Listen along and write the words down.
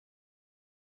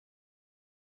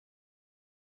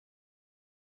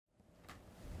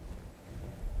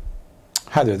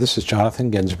Hi there, this is Jonathan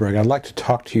Ginsberg. I'd like to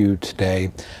talk to you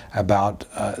today about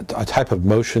a type of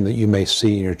motion that you may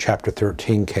see in your Chapter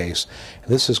 13 case.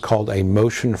 This is called a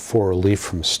motion for relief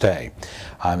from stay.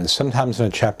 And sometimes in a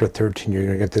Chapter 13 you're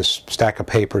going to get this stack of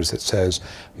papers that says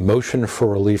motion for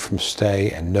relief from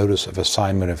stay and notice of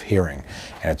assignment of hearing.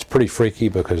 And it's pretty freaky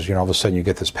because all of a sudden you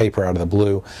get this paper out of the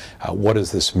blue. What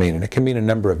does this mean? And it can mean a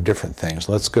number of different things.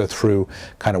 Let's go through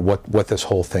kind of what this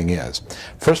whole thing is.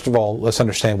 First of all, let's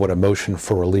understand what a motion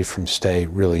for relief from stay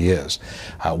really is.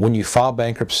 When you file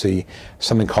bankruptcy,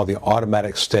 something called the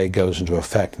automatic stay goes into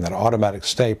effect, and that automatic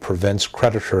stay prevents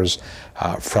creditors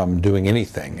from doing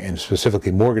anything, and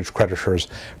specifically mortgage creditors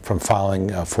from filing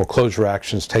foreclosure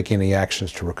actions, taking any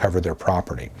actions to recover their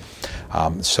property.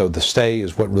 So the stay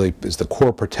is what really is the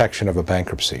core protection of a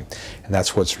bankruptcy, and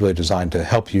that's what's really designed to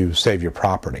help you save your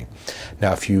property.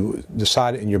 Now, if you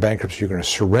decide in your bankruptcy you're going to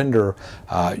surrender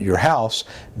your house,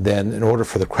 then in order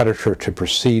for the creditor to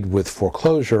proceed with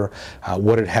foreclosure,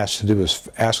 what it has to do is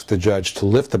ask the judge to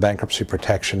lift the bankruptcy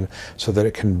protection so that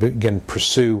it can begin to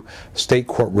pursue state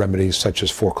court remedies such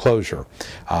as foreclosure.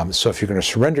 So if you're going to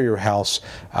surrender your house,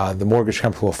 the mortgage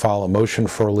company will file a motion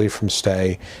for relief from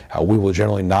stay. We will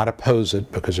generally not oppose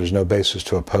it because there's no basis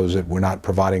to oppose it. We're not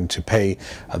providing to pay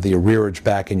the arrearage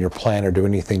back in your plan or do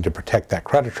anything to protect that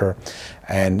creditor.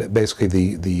 And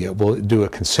basically we'll do a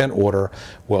consent order.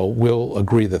 Well, we'll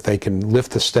agree that they can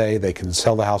lift the stay, they can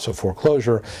sell the house at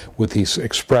foreclosure with the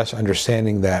express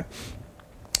understanding that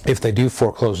if they do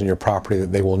foreclose on your property,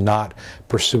 that they will not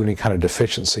pursue any kind of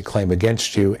deficiency claim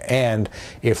against you, and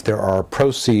if there are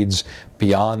proceeds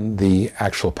beyond the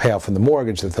actual payoff from the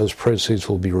mortgage, that those proceeds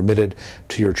will be remitted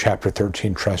to your Chapter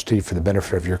 13 trustee for the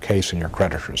benefit of your case and your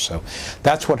creditors. So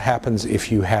that's what happens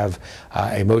if you have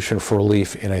a motion for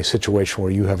relief in a situation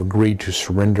where you have agreed to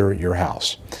surrender your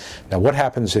house. Now, what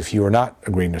happens if you are not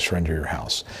agreeing to surrender your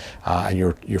house and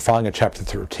you're filing a Chapter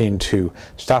 13 to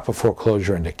stop a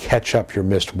foreclosure and to catch up your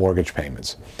missed mortgage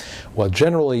payments? Well,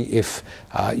 generally, if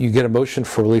you get a motion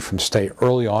for relief from stay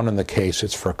early on in the case,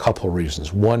 it's for a couple of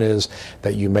reasons. One is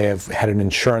that you may have had an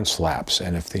insurance lapse,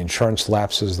 and if the insurance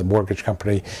lapses, the mortgage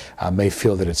company may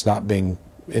feel that its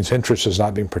interest is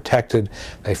not being protected.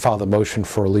 They file the motion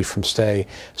for relief from stay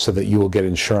so that you will get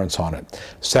insurance on it.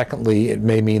 Secondly, it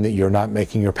may mean that you're not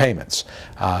making your payments.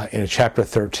 In a Chapter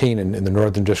 13 in the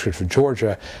Northern District of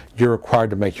Georgia, you're required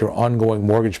to make your ongoing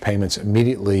mortgage payments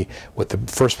immediately with the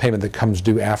first payment that comes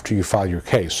due after you file your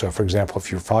case. So, for example,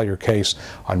 if you file your case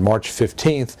on March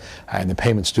 15th and the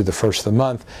payments due the first of the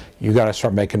month, you got to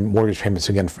start making mortgage payments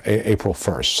again for April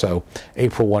 1st. So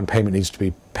April 1 payment needs to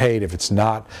be paid. If it's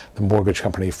not, the mortgage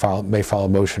company may file a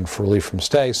motion for relief from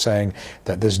stay saying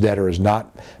that this debtor is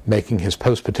not making his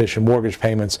post-petition mortgage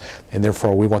payments, and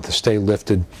therefore we want the stay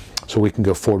lifted so we can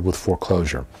go forward with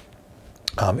foreclosure.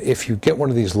 If you get one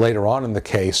of these later on in the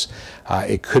case,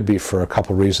 it could be for a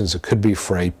couple of reasons. It could be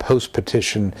for a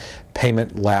post-petition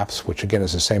payment lapse, which again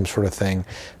is the same sort of thing,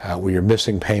 where you're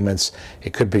missing payments.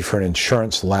 It could be for an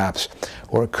insurance lapse,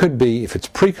 or it could be, if it's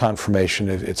pre-confirmation,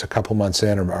 if it's a couple months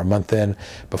in or a month in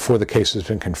before the case has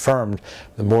been confirmed,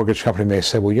 the mortgage company may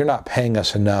say, well, you're not paying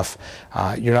us enough,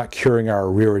 you're not curing our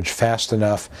arrearage fast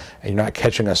enough, and you're not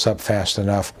catching us up fast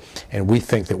enough, and we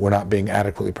think that we're not being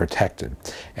adequately protected.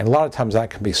 And a lot of times that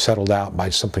can be settled out by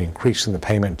simply increasing the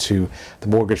payment to the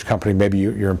mortgage company. Maybe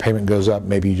your payment goes up,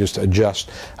 maybe you just adjust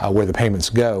where the payments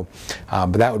go,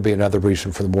 but that would be another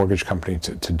reason for the mortgage company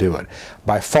to do it.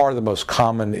 By far the most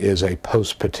common is a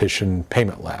post-petition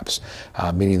payment lapse,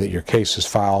 meaning that your case is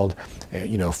filed,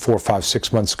 4, 5,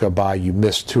 6 months go by, you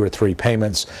missed 2 or 3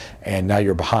 payments, and now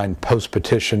you're behind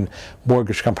post-petition.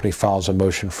 Mortgage company files a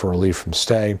motion for relief from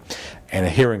stay, and a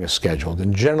hearing is scheduled.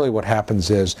 And generally what happens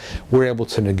is we're able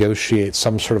to negotiate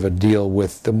some sort of a deal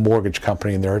with the mortgage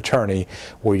company and their attorney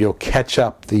where you'll catch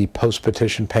up the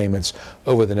post-petition payments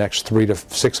over the next 3 to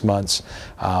 6 months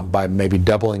by maybe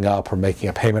doubling up or making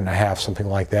a payment and a half, something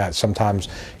like that. Sometimes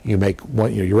you make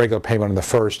your regular payment on the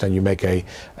 1st and you make a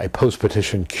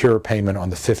post-petition cure payment on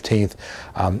the 15th.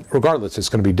 Regardless, it's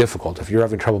going to be difficult. If you're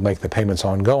having trouble making the payments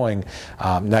ongoing,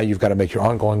 now you've got to make your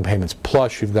ongoing payments,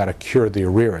 plus you've got to cure the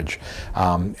arrearage.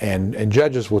 And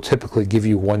judges will typically give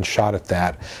you one shot at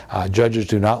that. Judges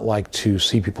do not like to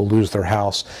see people lose their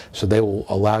house, so they will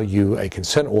allow you a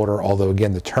consent order, although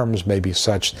again the terms may be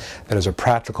such that as a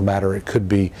practical matter it could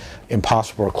be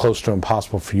impossible or close to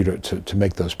impossible for you to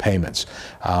make those payments.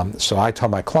 So I tell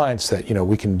my clients that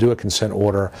we can do a consent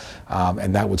order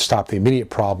and that would stop the immediate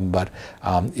problem, but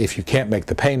if you can't make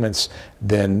the payments,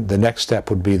 then the next step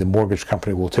would be the mortgage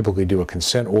company will typically do a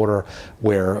consent order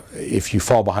where if you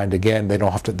fall behind again, they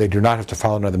do not have to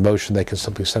file another motion. They can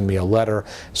simply send me a letter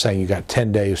saying you got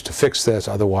 10 days to fix this,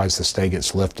 otherwise the stay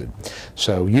gets lifted.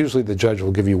 So usually the judge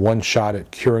will give you one shot at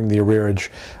curing the arrearage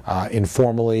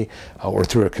informally or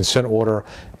through a consent order,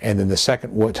 and then the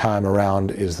second time around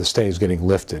is the stay is getting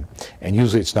lifted. And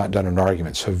usually it's not done in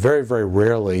argument. So very, very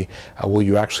rarely will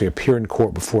you actually appear in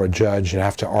court before a judge and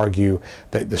have to argue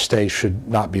that the stay should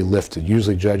not be lifted.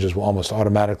 Usually judges will almost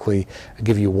automatically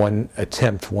give you one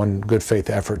attempt, one good faith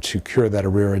effort to cure that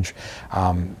arrearage.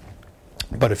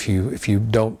 But if you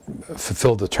don't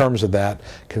fulfill the terms of that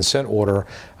consent order,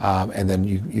 and then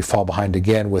you fall behind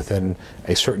again within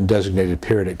a certain designated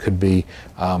period, it could be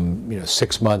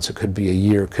 6 months, it could be a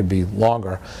year, it could be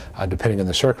longer, depending on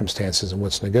the circumstances and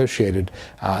what's negotiated,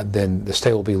 then the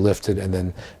stay will be lifted, and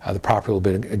then the property will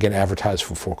be again advertised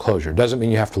for foreclosure. Doesn't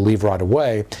mean you have to leave right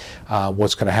away.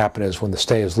 What's going to happen is when the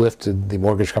stay is lifted, the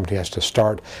mortgage company has to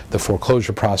start the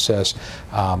foreclosure process.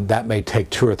 That may take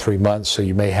 2 or 3 months, so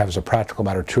you may have, as a practical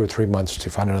matter, 2 or 3 months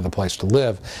to find another place to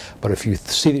live. But if you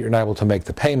see that you're not able to make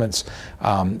the payments,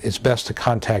 it's best to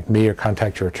contact me or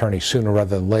contact your attorney sooner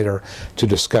rather than later to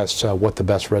discuss what the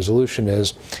best resolution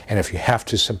is. And if you have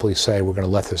to simply say, we're going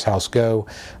to let this house go,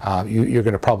 you're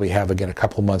going to probably have, again, a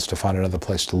couple of months to find another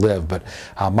place to live. But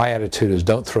my attitude is,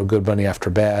 don't throw good money after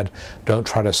bad. Don't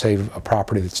try to save a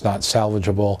property that's not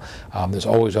salvageable. There's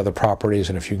always other properties,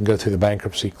 and if you can go through the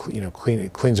bankruptcy,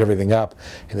 it cleans everything up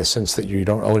in the sense that you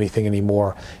don't owe anything anymore,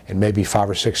 and maybe 5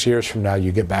 or 6 years from now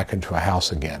you get back into a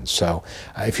house again. So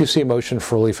if you see a motion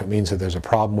for relief, it means that there's a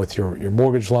problem with your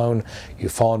mortgage loan,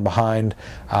 you've fallen behind.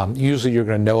 Usually you're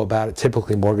going to know about it.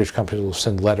 Typically mortgage companies will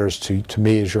send letters to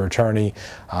me as your attorney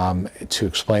to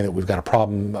explain that we've got a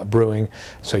problem brewing,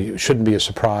 so it shouldn't be a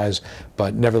surprise.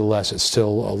 But nevertheless, it's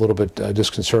still a little bit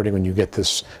disconcerting when you get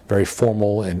this very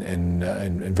formal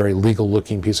and very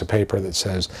legal-looking piece of paper that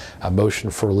says a motion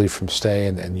for relief from stay,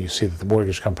 and you see that the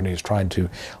mortgage company is trying to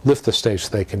lift the stay so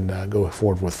they can go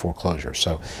forward with foreclosure.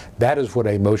 So that is what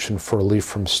a motion for relief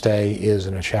from stay is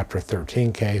in a Chapter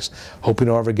 13 case. Hope you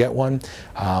don't ever get one,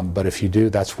 but if you do,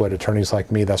 that's what attorneys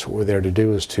like me, that's what we're there to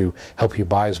do, is to help you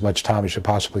buy as much time as you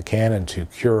possibly can and to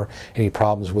cure any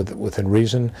problems within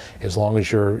reason. As long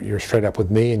as you're straight up with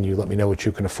me and you let me know what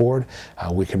you can afford,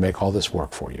 we can make all this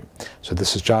work for you. So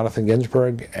this is Jonathan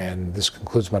Ginsberg, and this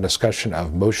concludes my discussion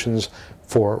of motions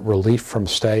for relief from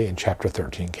stay in Chapter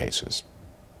 13 cases.